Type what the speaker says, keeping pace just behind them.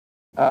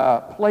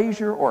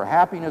pleasure or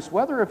happiness,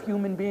 whether of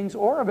human beings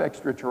or of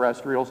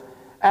extraterrestrials,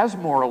 as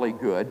morally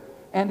good.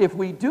 And if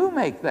we do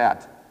make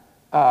that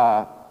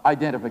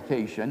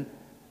identification,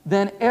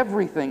 then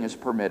everything is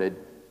permitted,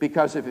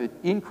 because if it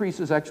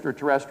increases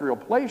extraterrestrial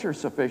pleasure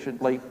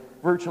sufficiently,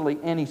 virtually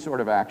any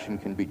sort of action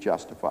can be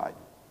justified.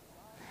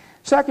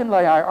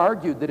 Secondly, I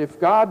argued that if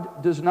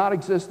God does not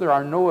exist, there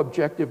are no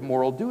objective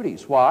moral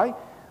duties. Why?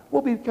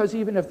 Well, because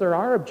even if there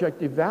are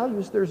objective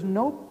values, there's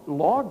no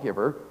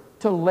lawgiver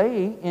to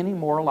lay any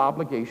moral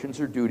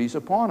obligations or duties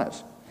upon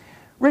us.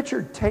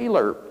 Richard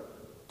Taylor,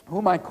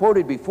 whom I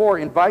quoted before,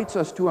 invites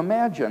us to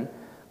imagine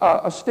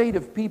a state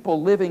of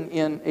people living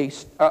in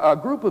a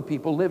group of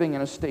people living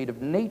in a state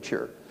of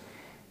nature.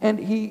 And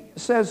he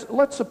says,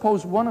 let's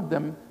suppose one of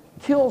them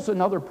kills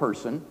another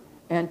person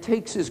and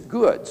takes his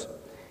goods.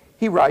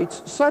 He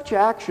writes, such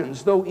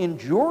actions, though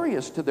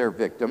injurious to their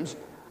victims,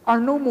 are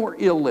no more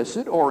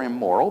illicit or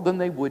immoral than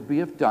they would be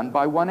if done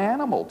by one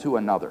animal to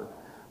another.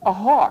 A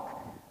hawk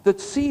that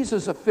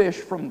seizes a fish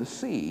from the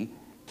sea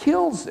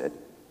kills it,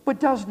 but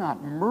does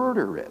not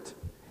murder it.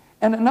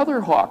 And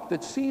another hawk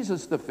that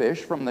seizes the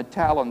fish from the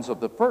talons of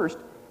the first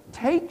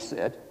takes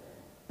it,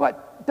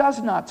 but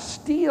does not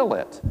steal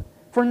it.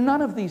 For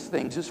none of these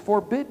things is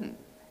forbidden.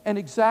 And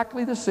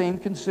exactly the same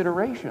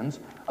considerations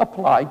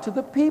apply to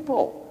the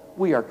people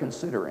we are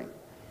considering.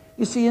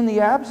 You see, in the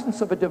absence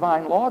of a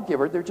divine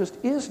lawgiver, there just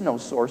is no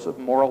source of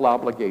moral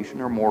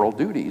obligation or moral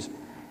duties.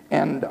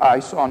 And I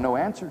saw no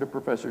answer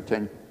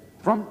to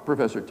from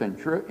Professor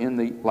Tännsjö in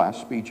the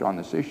last speech on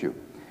this issue.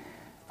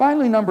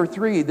 Finally, number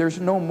three, there's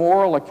no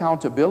moral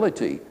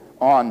accountability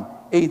on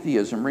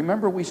atheism.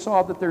 Remember, we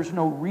saw that there's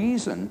no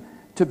reason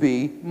to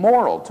be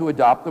moral, to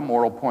adopt the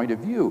moral point of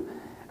view.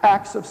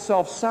 Acts of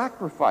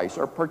self-sacrifice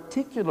are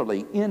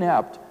particularly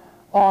inept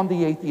on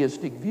the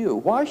atheistic view.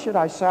 Why should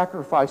I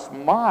sacrifice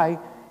my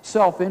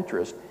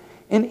self-interest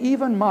and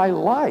even my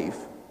life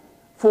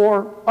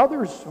for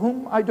others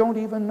whom I don't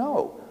even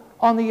know?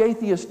 On the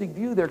atheistic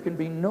view, there can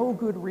be no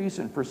good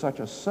reason for such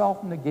a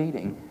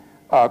self-negating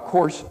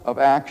course of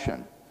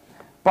action.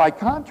 By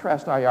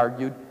contrast, I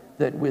argued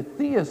that with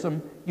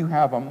theism, you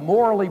have a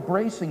morally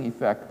bracing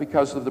effect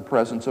because of the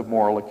presence of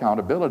moral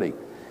accountability.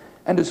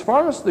 And as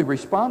far as the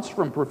response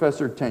from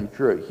Professor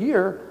Tännsjö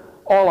here,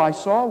 all I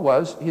saw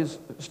was his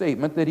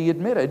statement that he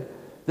admitted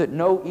that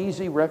no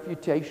easy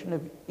refutation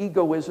of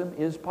egoism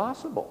is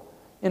possible.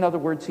 In other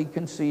words, he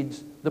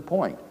concedes the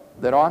point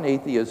that on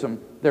atheism,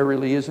 there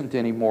really isn't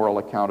any moral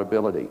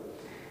accountability.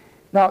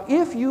 Now,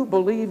 if you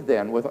believe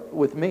then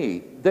with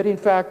me that in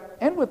fact,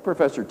 and with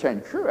Professor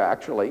Tännsjö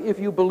actually, if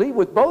you believe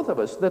with both of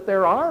us that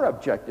there are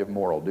objective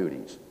moral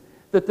duties,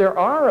 that there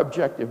are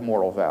objective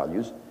moral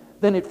values,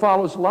 then it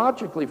follows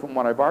logically from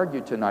what I've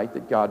argued tonight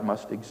that God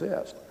must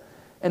exist.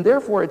 And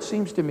therefore, it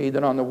seems to me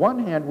that on the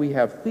one hand, we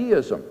have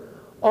theism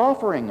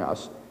offering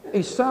us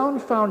a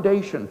sound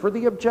foundation for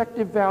the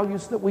objective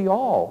values that we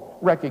all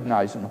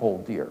recognize and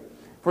hold dear,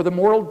 for the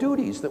moral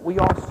duties that we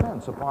all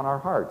sense upon our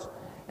hearts.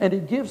 And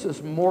it gives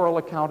us moral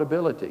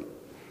accountability.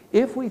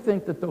 If we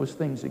think that those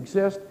things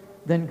exist,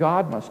 then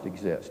God must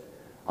exist.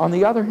 On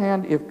the other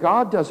hand, if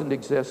God doesn't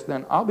exist,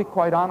 then I'll be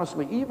quite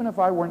honestly, even if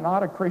I were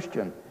not a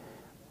Christian,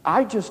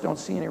 I just don't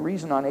see any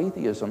reason on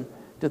atheism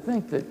to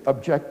think that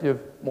objective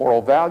moral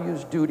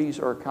values, duties,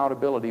 or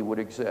accountability would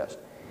exist.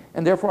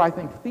 And therefore, I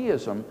think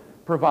theism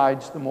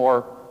provides the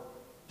more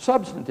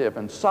substantive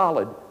and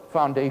solid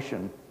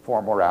foundation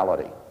for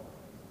morality.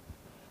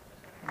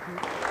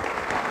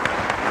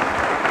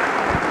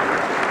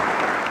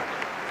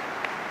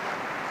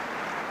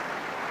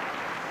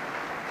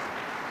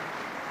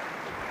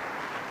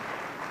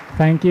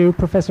 Thank you,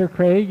 Professor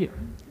Craig.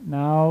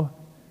 Now,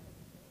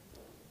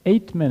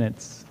 8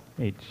 minutes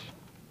each.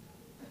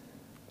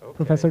 Okay.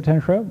 Professor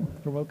Tännsjö,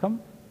 you're welcome.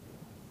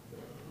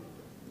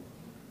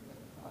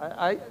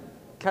 I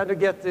kind of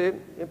get the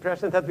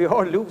impression that we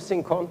are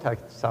losing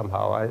contact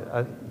somehow.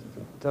 I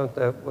don't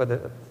know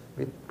whether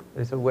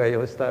there's a way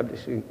of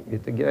establishing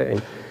it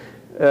again.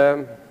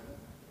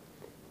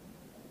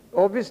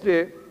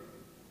 Obviously,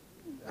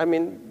 I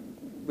mean,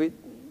 we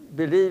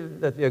believe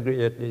that we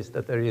agree at least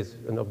that there is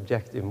an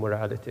objective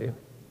morality.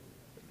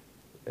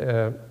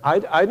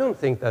 I don't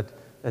think that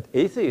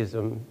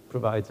atheism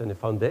provides any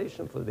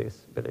foundation for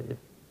this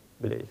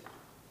belief.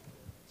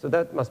 So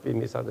that must be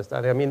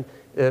misunderstanding. I mean,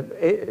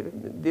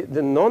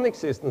 the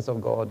non-existence of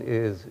God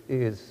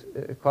is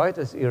quite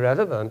as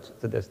irrelevant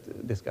to this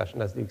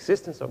discussion as the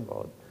existence of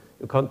God.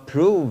 You can't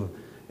prove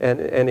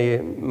any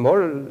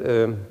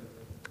moral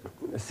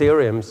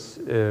theorems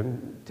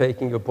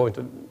taking your point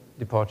of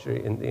departure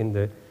in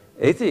the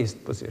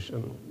atheist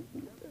position.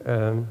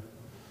 And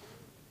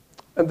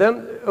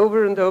then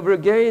over and over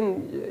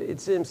again, it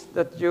seems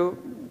that you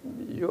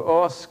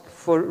ask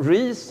for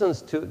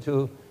reasons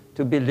to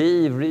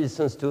believe,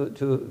 reasons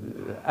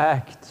to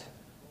act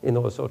in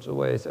all sorts of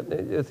ways.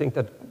 And you think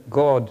that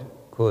God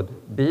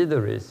could be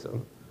the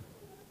reason.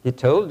 He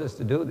told us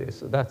to do this,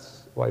 so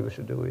that's why we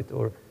should do it.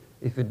 Or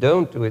if we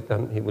don't do it,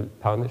 then he will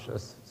punish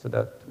us. So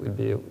that will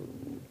be a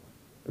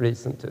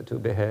reason to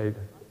behave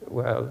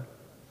well.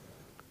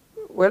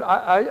 Well,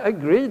 I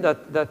agree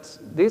that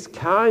this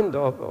kind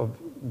of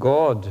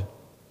God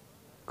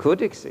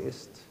could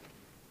exist.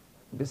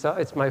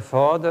 Besides my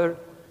father,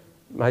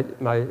 my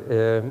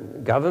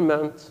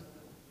government,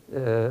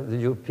 the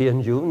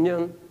European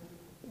Union,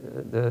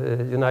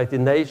 the United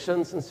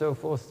Nations and so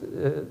forth,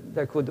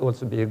 there could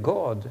also be a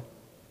God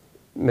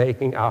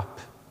making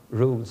up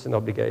rules and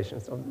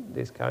obligations of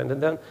this kind.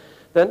 And then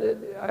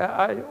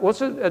I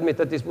also admit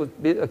that this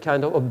would be a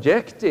kind of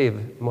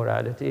objective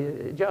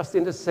morality, just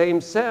in the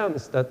same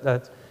sense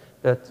that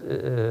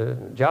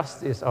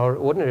justice, our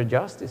ordinary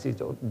justice,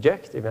 is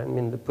objective. I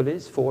mean, the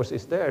police force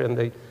is there, and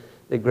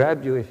they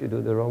grab you if you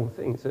do the wrong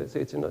thing. So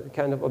it's a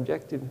kind of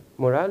objective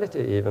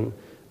morality, even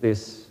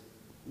this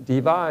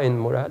divine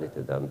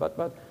morality then.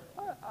 But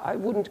I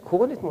wouldn't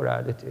call it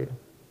morality.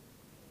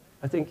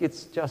 I think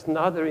it's just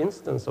another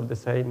instance of the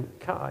same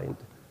kind.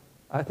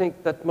 I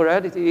think that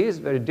morality is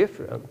very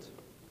different.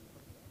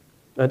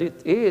 And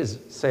it is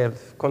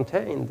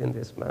self-contained in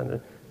this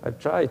manner, I've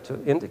tried to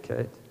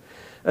indicate.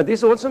 And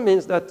this also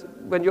means that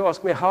when you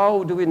ask me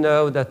how do we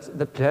know that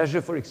the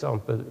pleasure, for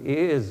example,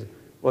 is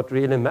what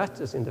really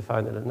matters in the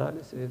final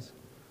analysis,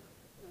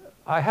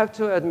 I have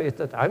to admit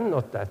that I'm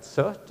not that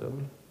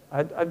certain.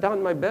 I've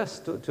done my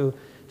best to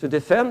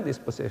defend this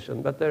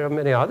position, but there are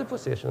many other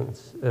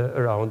positions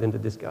around in the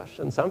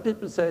discussion. Some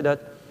people say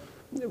that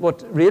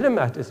what really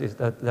matters is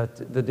that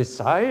the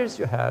desires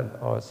you have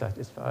are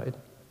satisfied.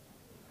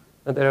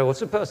 And there are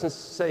also persons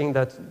saying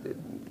that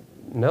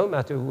no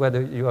matter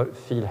whether you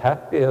feel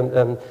happy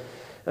and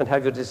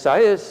have your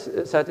desires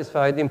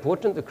satisfied,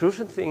 the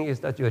crucial thing is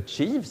that you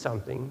achieve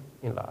something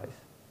in life.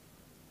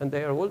 And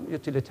they are all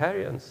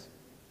utilitarians.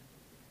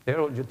 They're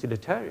all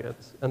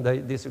utilitarians, and they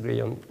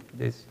disagree on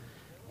these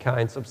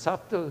kinds of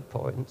subtle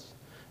points.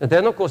 And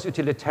then, of course,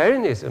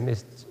 utilitarianism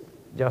is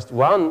just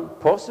one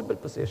possible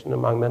position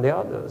among many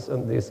others,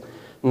 and this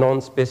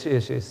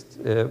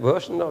non-speciesist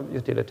version of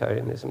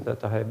utilitarianism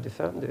that I have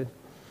defended.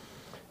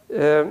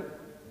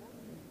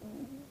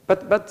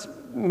 But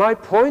my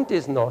point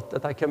is not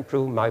that I can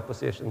prove my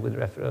position with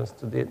reference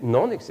to the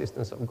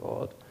non-existence of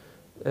God.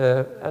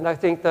 And I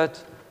think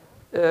that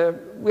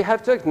we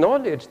have to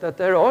acknowledge that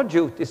there are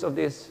duties of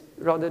this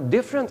rather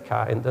different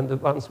kind than the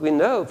ones we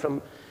know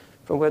from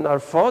when our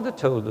father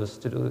told us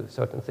to do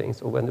certain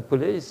things, or when the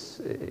police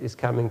is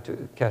coming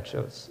to catch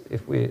us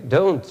if we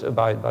don't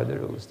abide by the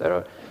rules. There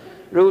are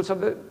rules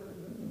of a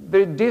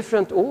very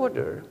different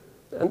order.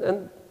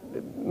 And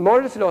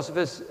moral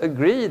philosophers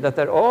agree that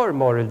there are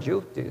moral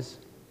duties,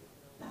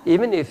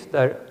 even if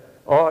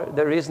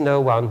there is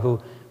no one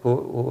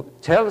who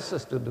tells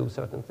us to do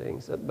certain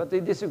things. But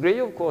they disagree,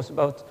 of course,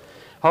 about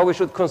how we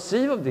should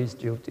conceive of these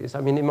duties.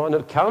 I mean,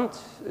 Immanuel Kant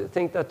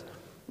think that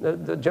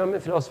the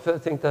German philosopher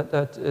think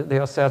that they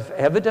are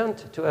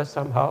self-evident to us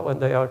somehow, and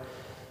they are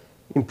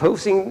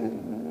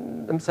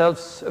imposing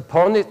themselves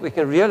upon it. We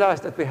can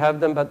realize that we have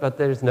them, but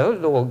there is no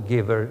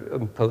lawgiver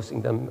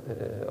imposing them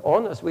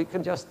on us. We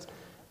can just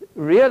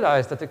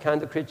realize that the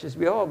kind of creatures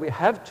we are, we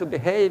have to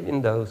behave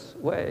in those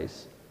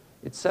ways.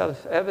 It's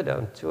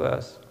self-evident to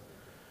us.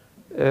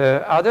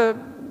 Other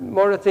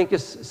moral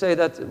thinkers say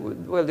that,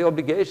 well, the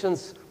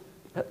obligations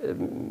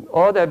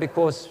are there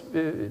because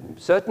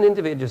certain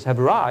individuals have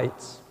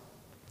rights.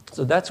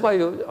 So that's why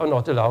you are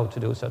not allowed to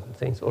do certain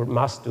things or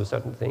must do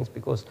certain things,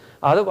 because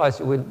otherwise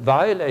you will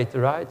violate the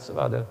rights of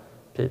other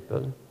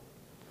people.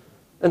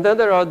 And then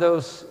there are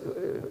those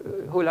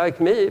who, like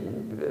me,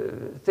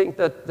 think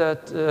that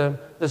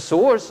the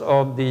source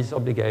of these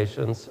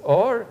obligations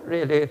are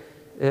really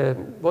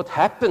what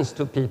happens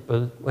to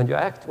people when you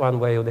act one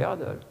way or the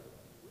other.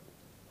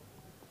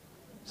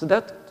 So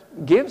that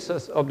gives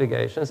us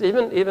obligations.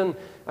 Even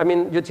I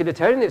mean,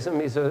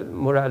 utilitarianism is a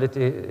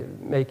morality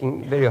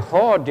making very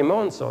hard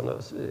demands on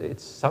us.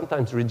 It's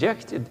sometimes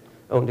rejected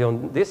only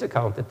on this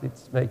account that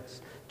it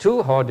makes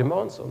too hard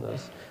demands on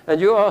us.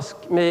 And you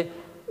ask me,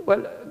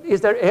 well,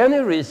 is there any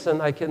reason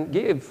I can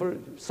give for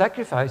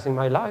sacrificing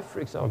my life, for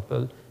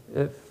example,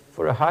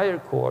 for a higher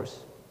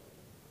cause,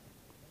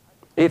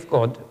 if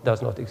God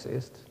does not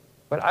exist?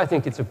 Well, I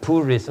think it's a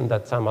poor reason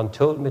that someone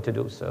told me to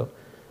do so.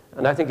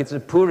 And I think it's a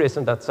poor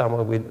reason that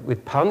someone will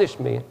punish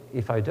me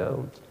if I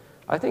don't.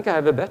 I think I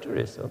have a better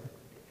reason.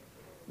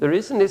 The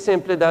reason is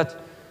simply that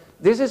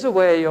this is a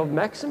way of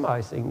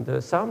maximizing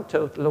the sum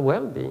total of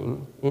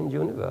well-being in the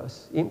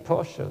universe,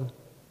 impartial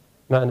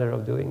manner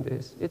of doing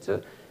this. It's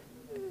a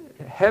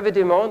heavy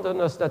demand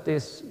on us that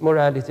this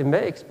morality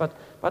makes, but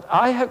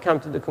I have come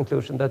to the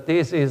conclusion that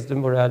this is the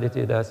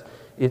morality that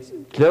it's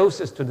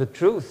closest to the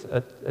truth,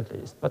 at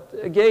least. But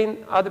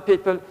again, other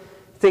people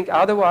think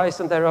otherwise,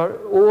 and there are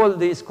all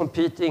these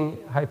competing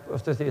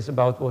hypotheses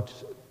about what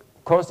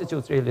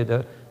constitutes really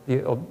the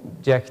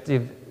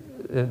objective,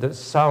 the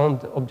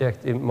sound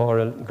objective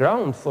moral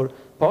ground for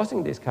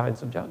passing these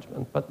kinds of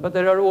judgment. But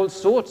there are all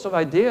sorts of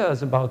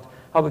ideas about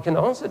how we can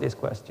answer this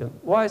question.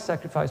 Why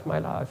sacrifice my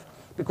life?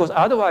 Because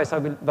otherwise I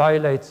will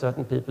violate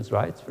certain people's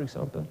rights, for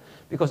example.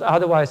 Because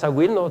otherwise I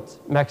will not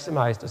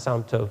maximize the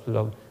sum total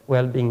of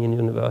well-being in the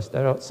universe.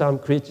 There are some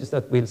creatures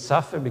that will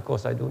suffer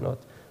because I do not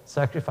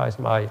sacrifice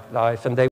my life, and they